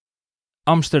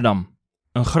Amsterdam,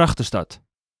 een grachtenstad.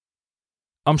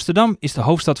 Amsterdam is de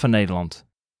hoofdstad van Nederland,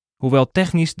 hoewel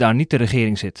technisch daar niet de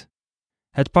regering zit.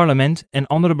 Het Parlement en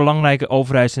andere belangrijke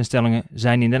overheidsinstellingen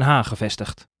zijn in Den Haag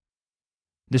gevestigd.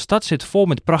 De stad zit vol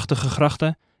met prachtige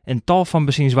grachten en tal van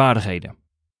bezienswaardigheden.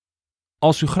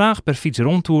 Als u graag per fiets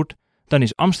rondtoert, dan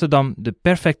is Amsterdam de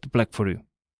perfecte plek voor u.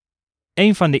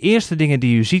 Een van de eerste dingen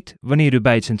die u ziet wanneer u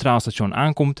bij het Centraal Station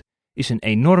aankomt, is een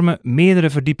enorme, meerdere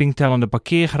verdieping tellende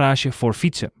parkeergarage voor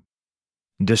fietsen.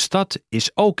 De stad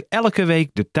is ook elke week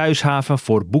de thuishaven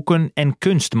voor boeken en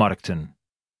kunstmarkten.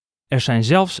 Er zijn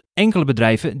zelfs enkele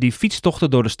bedrijven die fietstochten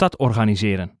door de stad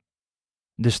organiseren.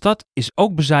 De stad is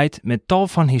ook bezaaid met tal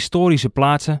van historische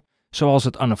plaatsen, zoals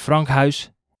het Anne Frank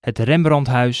Huis, het Rembrandt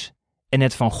House en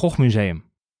het Van Gogh Museum.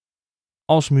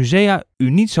 Als musea u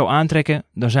niet zo aantrekken,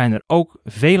 dan zijn er ook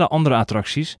vele andere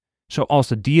attracties, zoals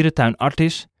de dierentuin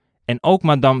Artis en ook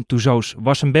Madame Tussauds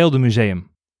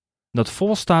Wassenbeeldenmuseum, dat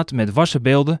vol staat met wassen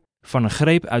beelden van een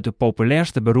greep uit de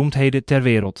populairste beroemdheden ter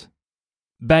wereld.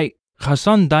 Bij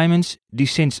Gassan Diamonds, die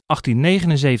sinds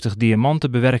 1879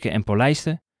 diamanten bewerken en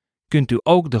polijsten, kunt u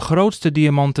ook de grootste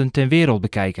diamanten ter wereld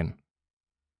bekijken.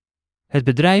 Het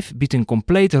bedrijf biedt een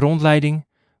complete rondleiding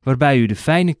waarbij u de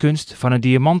fijne kunst van het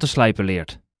diamantenslijpen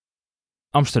leert.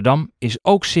 Amsterdam is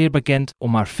ook zeer bekend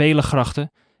om haar vele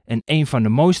grachten en een van de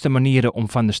mooiste manieren om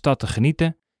van de stad te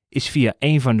genieten is via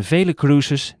een van de vele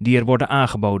cruises die er worden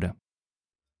aangeboden.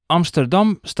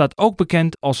 Amsterdam staat ook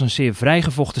bekend als een zeer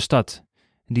vrijgevochten stad,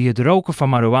 die het roken van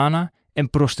marihuana en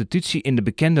prostitutie in de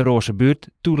bekende Rosse Buurt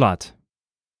toelaat.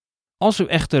 Als u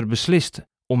echter beslist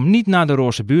om niet naar de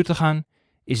Rosse Buurt te gaan,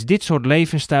 is dit soort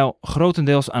levensstijl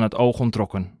grotendeels aan het oog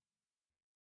onttrokken.